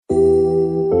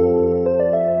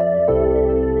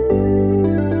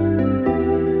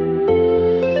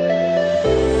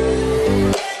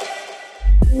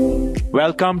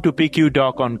Welcome to PICU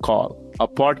Doc on Call, a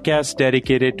podcast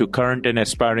dedicated to current and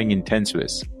aspiring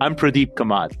intensivists. I'm Pradeep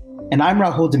Kamath. And I'm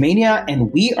Rahul Damania,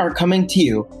 and we are coming to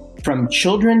you from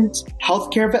Children's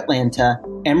Healthcare of Atlanta,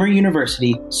 Emory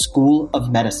University School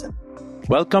of Medicine.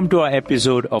 Welcome to our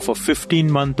episode of a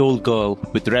 15-month-old girl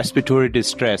with respiratory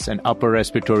distress and upper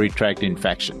respiratory tract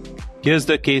infection. Here's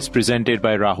the case presented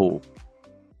by Rahul.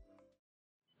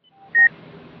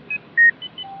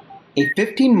 A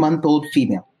 15-month-old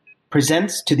female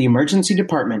presents to the emergency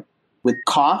department with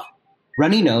cough,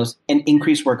 runny nose, and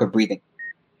increased work of breathing.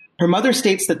 Her mother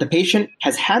states that the patient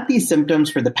has had these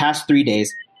symptoms for the past 3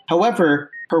 days.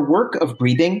 However, her work of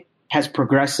breathing has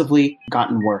progressively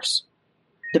gotten worse.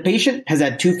 The patient has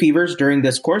had 2 fevers during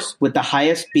this course, with the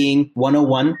highest being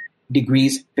 101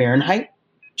 degrees Fahrenheit.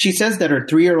 She says that her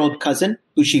 3-year-old cousin,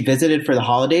 who she visited for the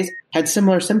holidays, had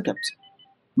similar symptoms.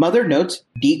 Mother notes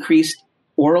decreased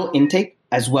oral intake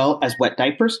as well as wet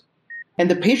diapers. And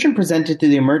the patient presented to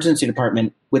the emergency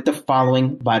department with the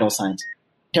following vital signs: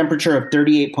 temperature of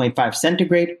 38.5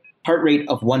 centigrade, heart rate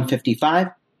of 155,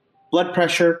 blood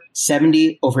pressure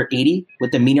 70/80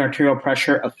 with a mean arterial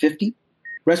pressure of 50,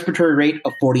 respiratory rate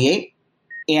of 48,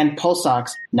 and pulse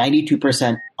ox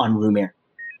 92% on room air.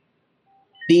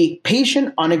 The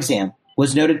patient on exam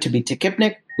was noted to be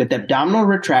tachypnic with abdominal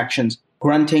retractions,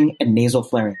 grunting, and nasal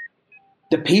flaring.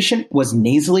 The patient was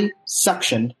nasally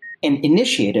suctioned and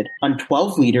initiated on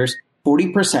 12 liters,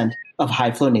 40% of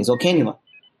high-flow nasal cannula.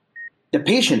 The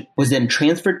patient was then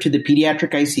transferred to the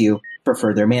pediatric ICU for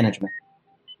further management.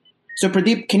 So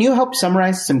Pradeep, can you help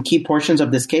summarize some key portions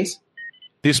of this case?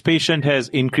 This patient has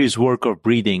increased work of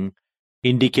breathing,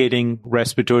 indicating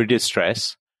respiratory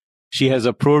distress. She has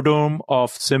a prodrome of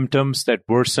symptoms that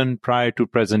worsened prior to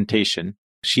presentation.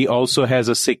 She also has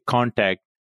a sick contact,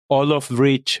 all of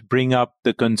which bring up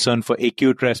the concern for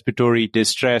acute respiratory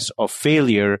distress or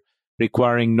failure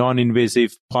requiring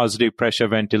non-invasive positive pressure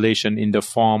ventilation in the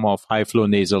form of high-flow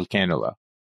nasal cannula.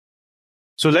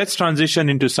 So let's transition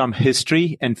into some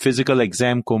history and physical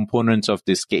exam components of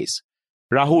this case.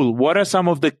 Rahul, what are some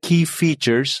of the key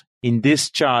features in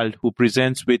this child who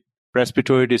presents with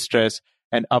respiratory distress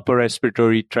and upper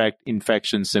respiratory tract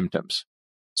infection symptoms?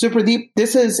 So Pradeep,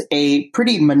 this is a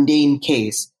pretty mundane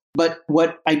case. But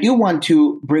what I do want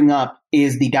to bring up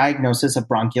is the diagnosis of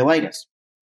bronchiolitis.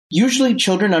 Usually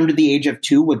children under the age of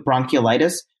 2 with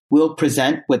bronchiolitis will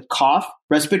present with cough,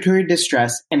 respiratory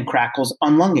distress, and crackles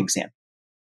on lung exam.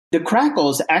 The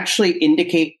crackles actually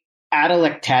indicate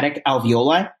atelectatic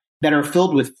alveoli that are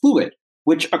filled with fluid,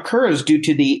 which occurs due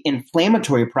to the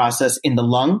inflammatory process in the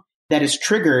lung that is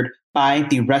triggered by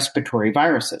the respiratory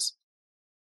viruses.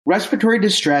 Respiratory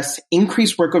distress,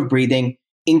 increased work of breathing,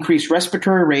 increased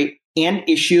respiratory rate, and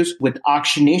issues with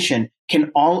oxygenation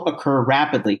can all occur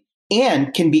rapidly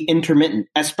and can be intermittent,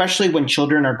 especially when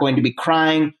children are going to be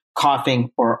crying,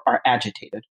 coughing, or are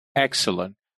agitated.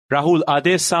 Excellent. Rahul, are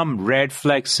there some red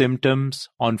flag symptoms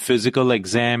on physical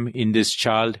exam in this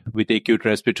child with acute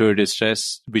respiratory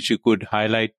distress, which you could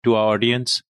highlight to our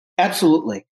audience?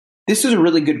 Absolutely. This is a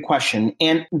really good question,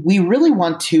 and we really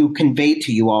want to convey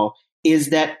to you all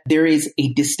is that there is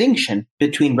a distinction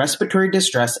between respiratory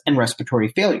distress and respiratory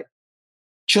failure.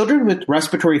 Children with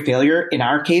respiratory failure, in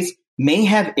our case, may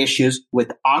have issues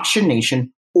with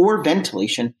oxygenation or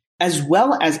ventilation, as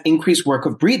well as increased work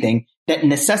of breathing that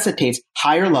necessitates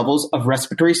higher levels of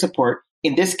respiratory support,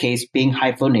 in this case being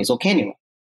high-flow nasal cannula.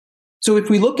 So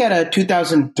if we look at a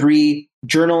 2003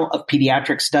 Journal of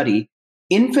Pediatrics study,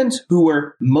 infants who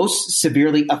were most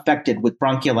severely affected with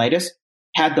bronchiolitis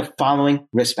had the following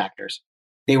risk factors.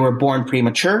 They were born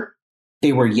premature,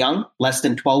 they were young, less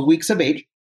than 12 weeks of age,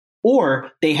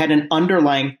 or they had an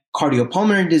underlying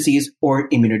cardiopulmonary disease or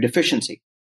immunodeficiency.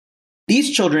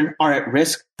 These children are at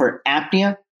risk for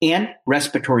apnea and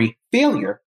respiratory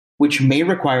failure, which may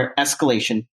require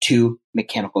escalation to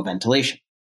mechanical ventilation.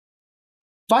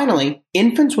 Finally,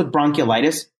 infants with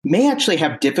bronchiolitis may actually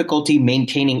have difficulty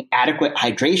maintaining adequate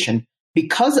hydration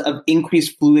because of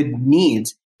increased fluid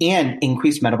needs and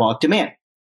increased metabolic demand.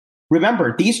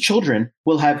 Remember, these children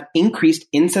will have increased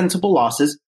insensible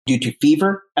losses due to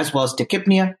fever as well as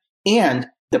tachypnea, and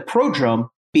the prodrome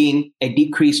being a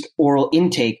decreased oral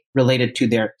intake related to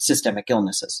their systemic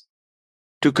illnesses.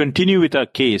 To continue with our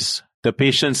case, the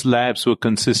patient's labs were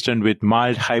consistent with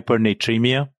mild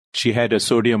hypernatremia. She had a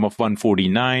sodium of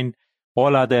 149.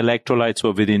 All other electrolytes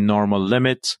were within normal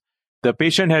limits. The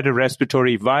patient had a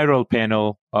respiratory viral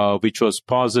panel, which was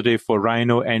positive for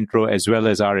rhino, entro, as well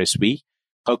as RSV.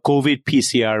 Her COVID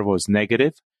PCR was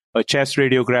negative. A chest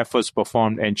radiograph was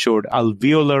performed and showed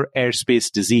alveolar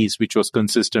airspace disease, which was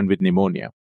consistent with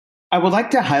pneumonia. I would like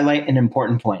to highlight an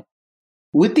important point.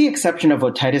 With the exception of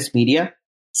otitis media,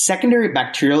 secondary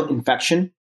bacterial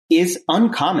infection is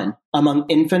uncommon among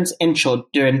infants and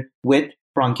children with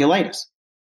bronchiolitis.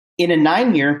 In a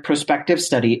 9-year prospective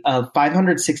study of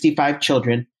 565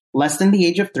 children less than the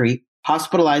age of 3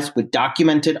 hospitalized with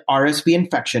documented RSV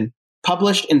infection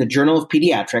published in the Journal of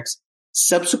Pediatrics,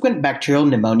 subsequent bacterial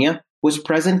pneumonia was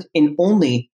present in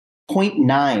only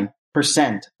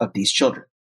 0.9% of these children.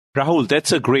 Rahul,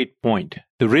 that's a great point.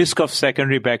 The risk of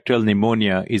secondary bacterial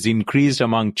pneumonia is increased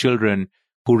among children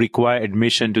who require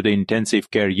admission to the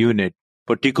intensive care unit,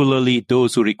 particularly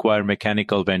those who require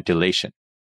mechanical ventilation.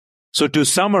 So to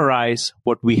summarize,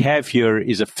 what we have here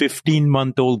is a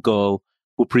 15-month-old girl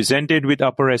who presented with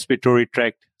upper respiratory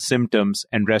tract symptoms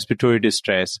and respiratory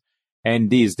distress,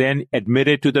 and is then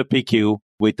admitted to the PICU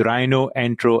with rhino,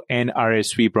 entero, and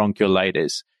RSV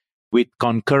bronchiolitis with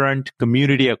concurrent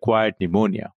community-acquired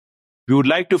pneumonia. We would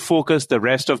like to focus the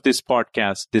rest of this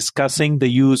podcast discussing the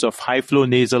use of high-flow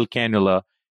nasal cannula,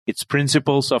 its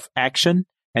principles of action,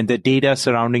 and the data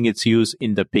surrounding its use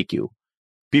in the PICU.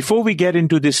 Before we get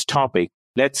into this topic,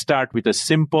 let's start with a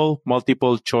simple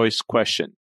multiple-choice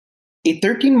question. A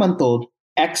 13-month-old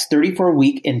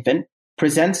X34-week infant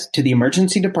presents to the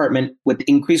emergency department with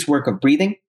increased work of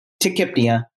breathing,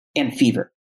 tachypnea, and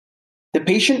fever. The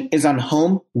patient is on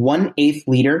home 1/8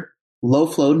 liter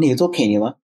low-flow nasal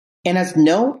cannula and has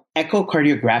no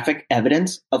echocardiographic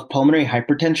evidence of pulmonary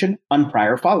hypertension on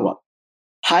prior follow-up.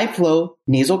 High-flow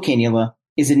nasal cannula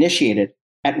is initiated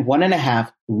at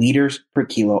 1.5 liters per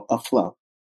kilo of flow.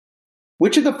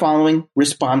 Which of the following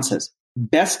responses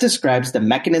best describes the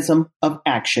mechanism of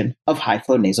action of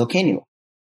high-flow nasal cannula?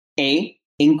 A.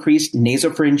 Increased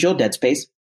nasopharyngeal dead space.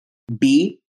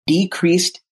 B.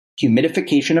 Decreased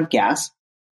humidification of gas.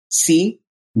 C.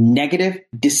 Negative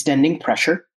distending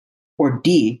pressure. Or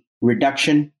D.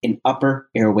 Reduction in upper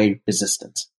airway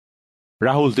resistance.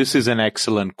 Rahul, this is an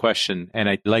excellent question, and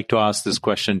I'd like to ask this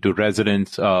question to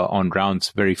residents on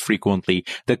rounds very frequently.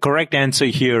 The correct answer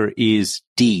here is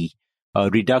D,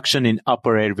 reduction in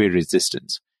upper airway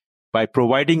resistance. By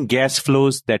providing gas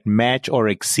flows that match or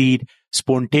exceed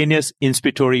spontaneous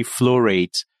inspiratory flow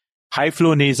rates,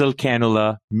 high-flow nasal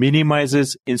cannula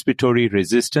minimizes inspiratory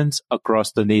resistance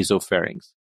across the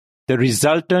nasopharynx. The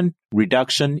resultant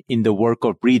reduction in the work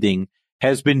of breathing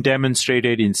has been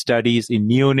demonstrated in studies in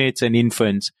neonates and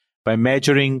infants by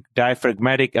measuring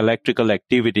diaphragmatic electrical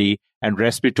activity and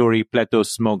respiratory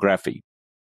plethysmography.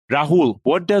 Rahul,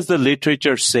 what does the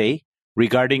literature say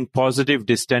regarding positive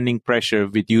distending pressure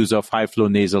with use of high-flow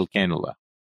nasal cannula?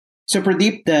 So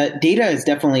Pradeep, the data is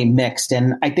definitely mixed.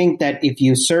 And I think that if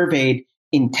you surveyed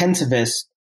intensivists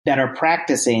that are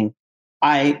practicing,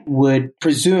 I would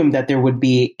presume that there would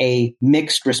be a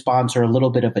mixed response or a little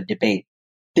bit of a debate.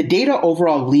 The data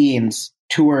overall leans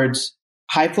towards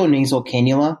high-flow nasal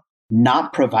cannula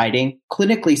not providing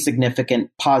clinically significant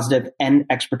positive end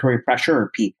expiratory pressure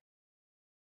or PEEP.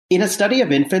 In a study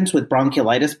of infants with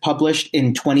bronchiolitis published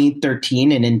in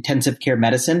 2013 in Intensive Care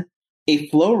Medicine, a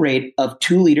flow rate of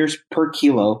 2 liters per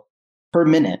kilo per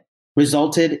minute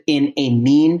resulted in a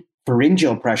mean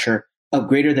pharyngeal pressure of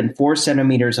greater than 4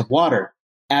 centimeters of water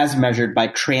as measured by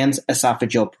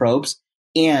transesophageal probes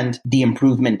and the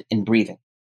improvement in breathing.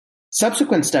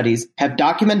 Subsequent studies have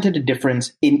documented a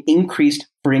difference in increased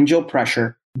pharyngeal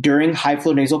pressure during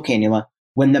high-flow nasal cannula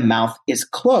when the mouth is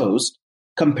closed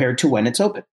compared to when it's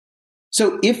open.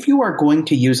 So if you are going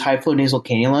to use high-flow nasal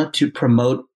cannula to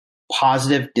promote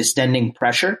positive distending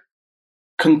pressure,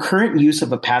 concurrent use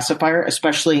of a pacifier,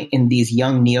 especially in these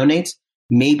young neonates,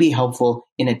 may be helpful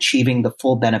in achieving the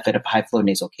full benefit of high-flow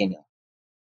nasal cannula.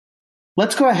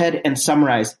 Let's go ahead and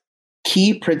summarize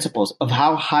key principles of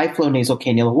how high-flow nasal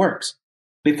cannula works.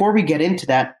 Before we get into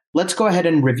that, let's go ahead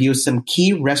and review some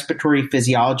key respiratory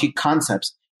physiology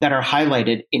concepts that are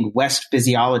highlighted in West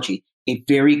Physiology, a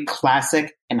very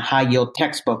classic and high-yield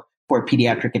textbook for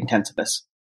pediatric intensivists.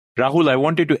 Rahul, I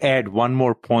wanted to add one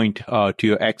more point to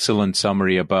your excellent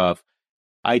summary above.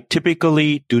 I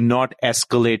typically do not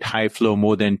escalate high flow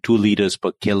more than 2 liters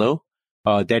per kilo.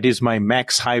 That is my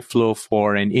max high flow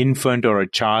for an infant or a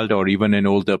child or even an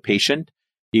older patient.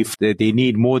 If they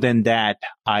need more than that,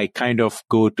 I kind of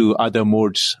go to other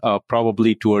modes,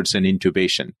 probably towards an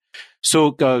intubation.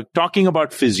 So talking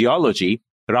about physiology,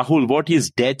 Rahul, what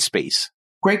is dead space?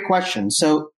 Great question.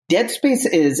 So dead space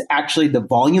is actually the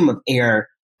volume of air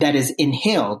that is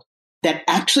inhaled that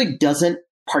actually doesn't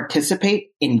participate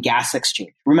in gas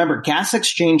exchange. Remember, gas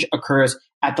exchange occurs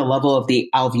at the level of the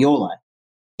alveoli.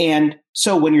 And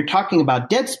so when you're talking about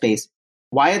dead space,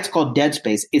 why it's called dead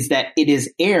space is that it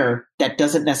is air that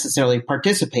doesn't necessarily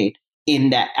participate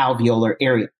in that alveolar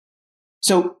area.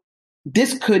 So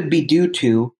This could be due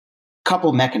to a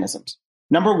couple mechanisms.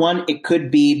 Number one, it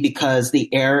could be because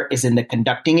the air is in the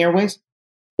conducting airways,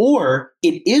 or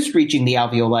it is reaching the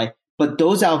alveoli, but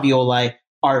those alveoli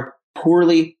are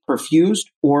poorly perfused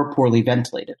or poorly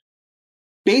ventilated.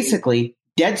 Basically,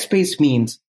 dead space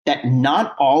means that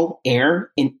not all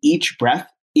air in each breath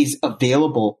is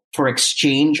available for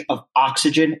exchange of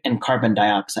oxygen and carbon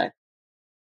dioxide.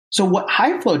 So what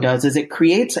high flow does is it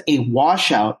creates a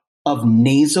washout of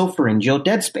nasopharyngeal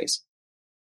dead space.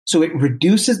 So it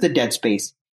reduces the dead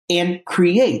space and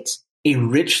creates a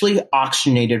richly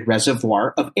oxygenated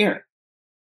reservoir of air.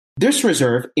 This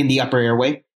reserve in the upper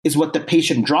airway is what the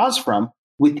patient draws from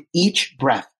with each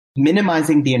breath,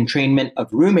 minimizing the entrainment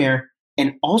of room air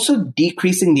and also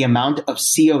decreasing the amount of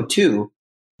CO2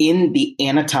 in the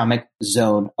anatomic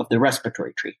zone of the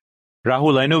respiratory tree.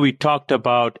 Rahul, I know we talked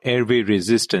about airway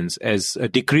resistance as a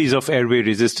decrease of airway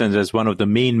resistance as one of the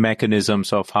main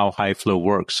mechanisms of how high flow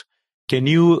works. Can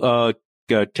you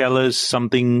tell us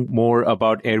something more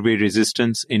about airway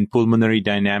resistance in pulmonary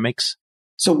dynamics?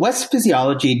 So West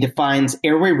Physiology defines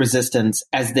airway resistance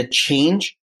as the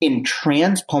change in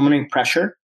transpulmonary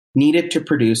pressure needed to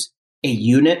produce a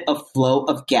unit of flow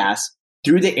of gas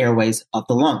through the airways of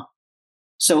the lung.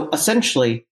 So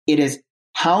essentially, it is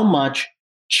how much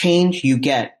change you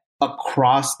get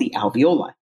across the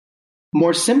alveoli.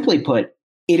 More simply put,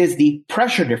 it is the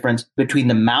pressure difference between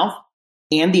the mouth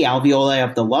and the alveoli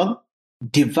of the lung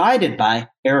divided by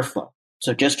airflow.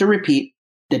 So just to repeat,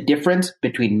 the difference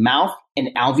between mouth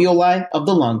and alveoli of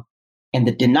the lung and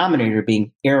the denominator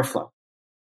being airflow.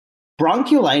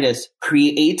 Bronchiolitis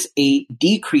creates a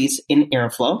decrease in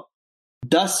airflow,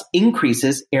 thus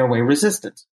increases airway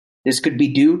resistance. This could be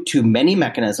due to many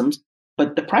mechanisms,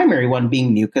 but the primary one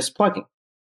being mucus plugging.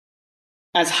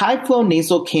 As high flow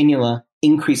nasal cannula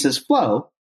increases flow,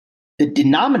 the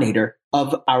denominator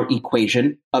of our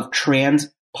equation of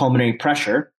transpulmonary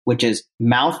pressure, which is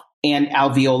mouth and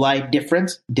alveoli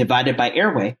difference divided by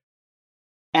airway,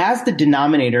 as the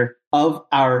denominator of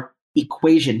our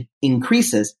equation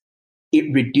increases,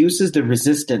 it reduces the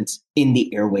resistance in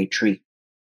the airway tree.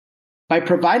 By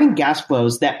providing gas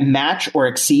flows that match or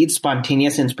exceed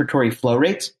spontaneous inspiratory flow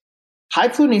rates, high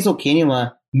flow nasal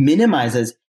cannula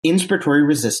minimizes inspiratory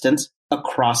resistance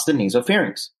across the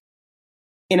nasopharynx.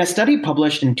 In a study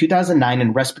published in 2009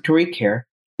 in Respiratory Care,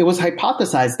 it was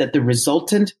hypothesized that the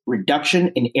resultant reduction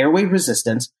in airway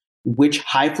resistance, which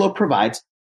high flow provides,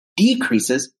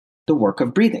 decreases the work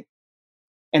of breathing.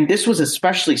 And this was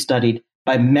especially studied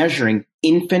by measuring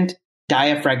infant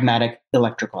diaphragmatic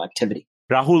electrical activity.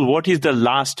 Rahul, what is the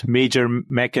last major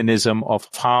mechanism of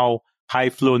how high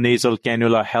flow nasal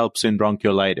cannula helps in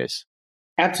bronchiolitis?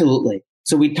 Absolutely.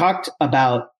 So we talked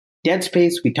about dead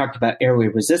space, we talked about airway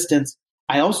resistance.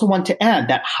 I also want to add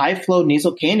that high flow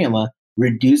nasal cannula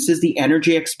reduces the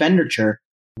energy expenditure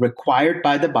required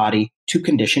by the body to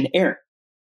condition air.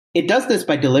 It does this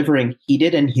by delivering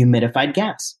heated and humidified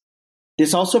gas.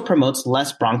 This also promotes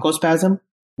less bronchospasm,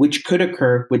 which could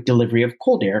occur with delivery of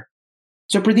cold air.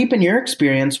 So Pradeep, in your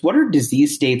experience, what are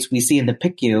disease states we see in the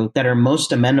PICU that are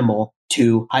most amenable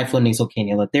to high flow nasal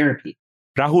cannula therapy?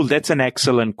 Rahul, that's an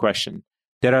excellent question.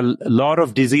 There are a lot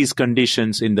of disease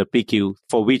conditions in the PICU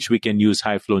for which we can use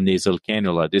high flow nasal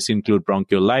cannula. This include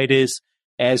bronchiolitis,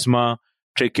 asthma,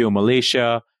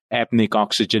 tracheomalacia, apneic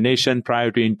oxygenation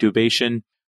prior to intubation.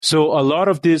 So a lot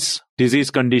of these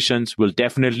disease conditions will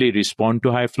definitely respond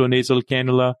to high flow nasal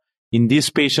cannula. In these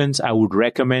patients, I would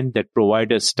recommend that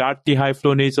providers start the high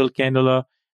flow nasal cannula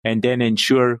and then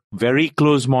ensure very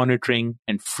close monitoring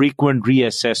and frequent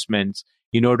reassessments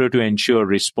in order to ensure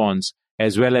response,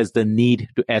 as well as the need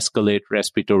to escalate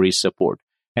respiratory support.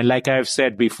 And like I have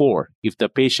said before, if the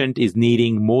patient is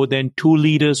needing more than 2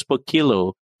 liters per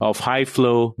kilo of high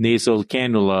flow nasal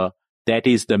cannula, that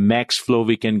is the max flow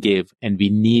we can give, and we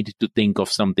need to think of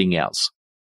something else.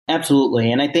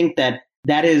 Absolutely. And I think that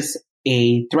that is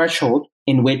a threshold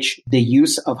in which the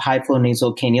use of high flow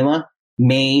nasal cannula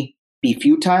may be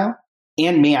futile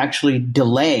and may actually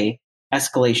delay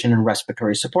escalation in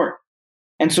respiratory support.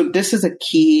 And so this is a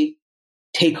key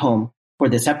take home for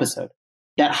this episode,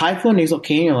 that high flow nasal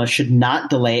cannula should not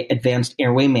delay advanced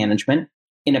airway management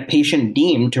in a patient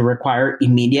deemed to require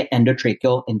immediate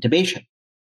endotracheal intubation.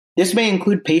 This may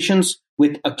include patients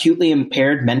with acutely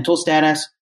impaired mental status,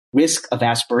 risk of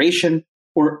aspiration,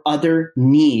 or other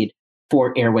need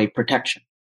for airway protection.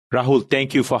 Rahul,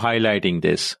 thank you for highlighting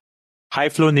this. High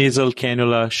flow nasal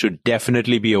cannula should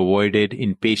definitely be avoided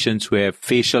in patients who have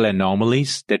facial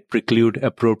anomalies that preclude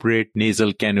appropriate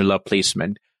nasal cannula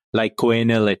placement, like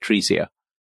choanal atresia.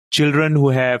 Children who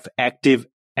have active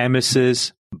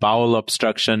emesis, bowel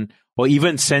obstruction, or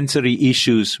even sensory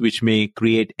issues which may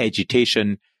create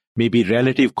agitation may be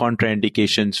relative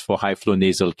contraindications for high-flow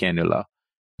nasal cannula.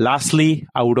 Lastly,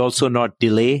 I would also not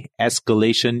delay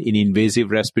escalation in invasive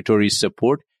respiratory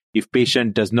support if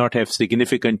patient does not have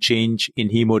significant change in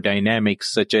hemodynamics,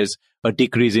 such as a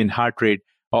decrease in heart rate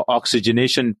or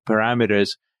oxygenation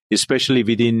parameters, especially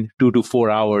within 2 to 4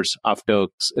 hours after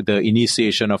the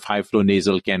initiation of high-flow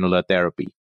nasal cannula therapy.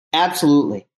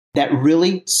 Absolutely. That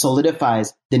really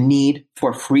solidifies the need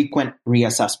for frequent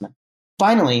reassessment.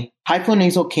 Finally, high-flow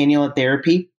nasal cannula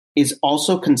therapy is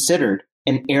also considered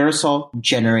an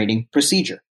aerosol-generating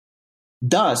procedure.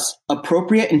 Thus,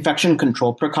 appropriate infection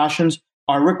control precautions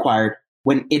are required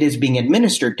when it is being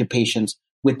administered to patients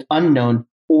with unknown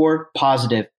or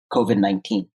positive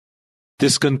COVID-19.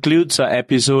 This concludes our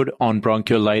episode on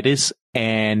bronchiolitis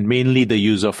and mainly the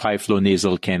use of high-flow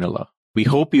nasal cannula. We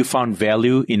hope you found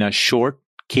value in a short,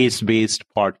 case-based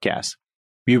podcast.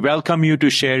 We welcome you to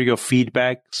share your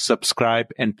feedback, subscribe,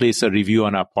 and place a review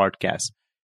on our podcast.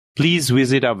 Please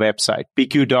visit our website,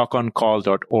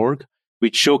 pqdoconcall.org,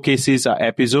 which showcases our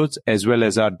episodes as well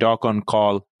as our Doc on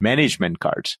Call management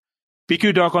cards.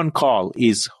 PQ Doc on Call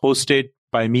is hosted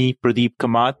by me, Pradeep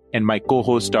Kamath, and my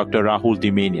co-host, Dr. Rahul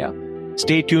Dimania.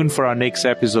 Stay tuned for our next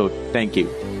episode. Thank you.